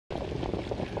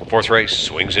Fourth race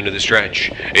swings into the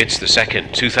stretch. It's the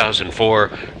second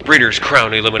 2004 Breeders'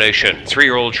 Crown Elimination.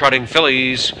 3-year-old trotting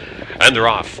fillies, and they're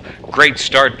off. Great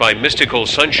start by Mystical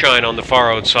Sunshine on the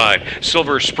far outside.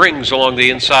 Silver Springs along the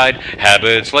inside.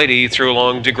 Habit's Lady threw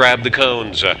along to grab the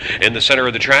cones. In the center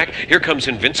of the track, here comes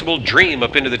Invincible Dream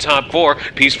up into the top 4.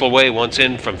 Peaceful Way once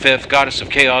in from 5th. Goddess of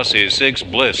Chaos is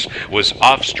 6th. Bliss was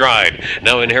off stride.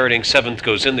 Now Inheriting 7th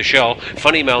goes in the shell.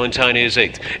 Funny Valentine is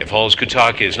 8th. If Halls Could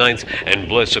Talk is 9th. And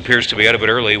Bliss appears to be out of it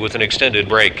early with an extended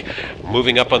break.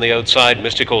 Moving up on the outside,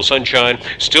 Mystical Sunshine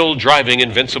still driving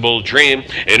Invincible Dream.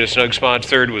 In a snug spot,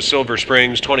 3rd was Silver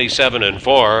Springs, 27 and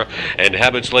 4, and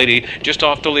Habit's Lady just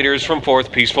off the leaders from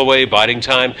 4th. Peaceful Way biding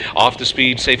time off the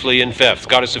speed safely in 5th.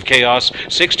 Goddess of Chaos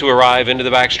 6th to arrive into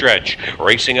the backstretch.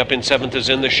 Racing up in 7th is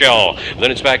in the shell. Then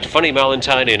it's back to Funny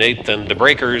Valentine in 8th, and the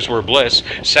breakers were Bliss.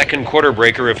 Second quarter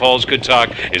breaker, If Halls Could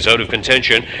Talk, is out of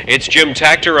contention. It's Jim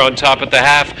Tactor on top at the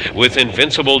half with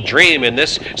Invincible Dream in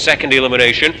this second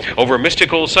elimination over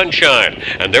Mystical Sunshine,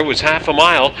 and there was half a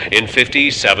mile in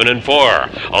 57 and 4.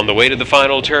 On the way to the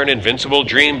final turn, Invincible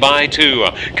Dream by 2.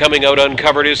 Coming out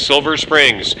uncovered is Silver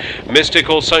Springs.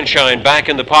 Mystical Sunshine back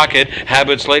in the pocket.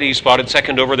 Habit's Lady spotted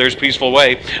second over. There's Peaceful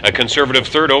Way. A conservative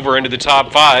third over into the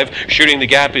top 5. Shooting the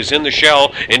gap is in the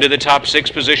shell into the top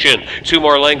 6 position. 2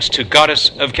 more lengths to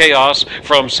Goddess of Chaos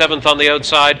from 7th on the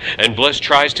outside, and Bliss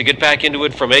tries to get back into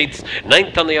it from 8th.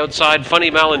 9th on the outside, Funny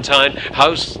Valentine.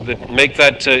 House that make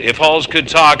that If Halls Could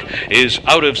Talk is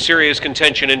out of serious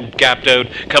contention and gapped out.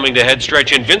 Coming to head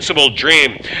stretch, Invincible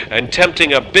Dream, and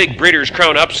tempting a big Breeders'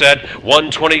 Crown upset,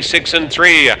 126 and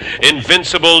 3.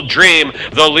 Invincible Dream,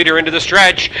 the leader into the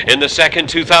stretch in the second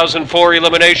 2004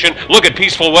 elimination. Look at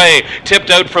Peaceful Way,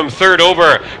 tipped out from 3rd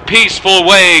over. Peaceful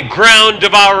Way,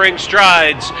 ground-devouring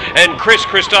strides, and Chris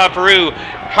Christoforou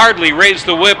hardly raised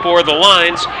the whip or the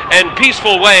lines, and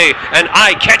Peaceful Way, an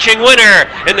eye-catching winner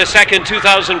in the second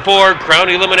 2004 Crown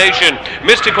Elimination.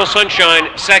 Mystical Sunshine,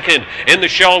 2nd. In the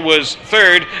shell was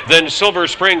 3rd, then Silver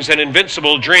Springs and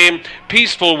Invincible Dream.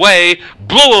 Peaceful Way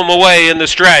blew him away in the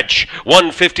stretch,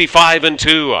 155 and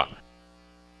 2.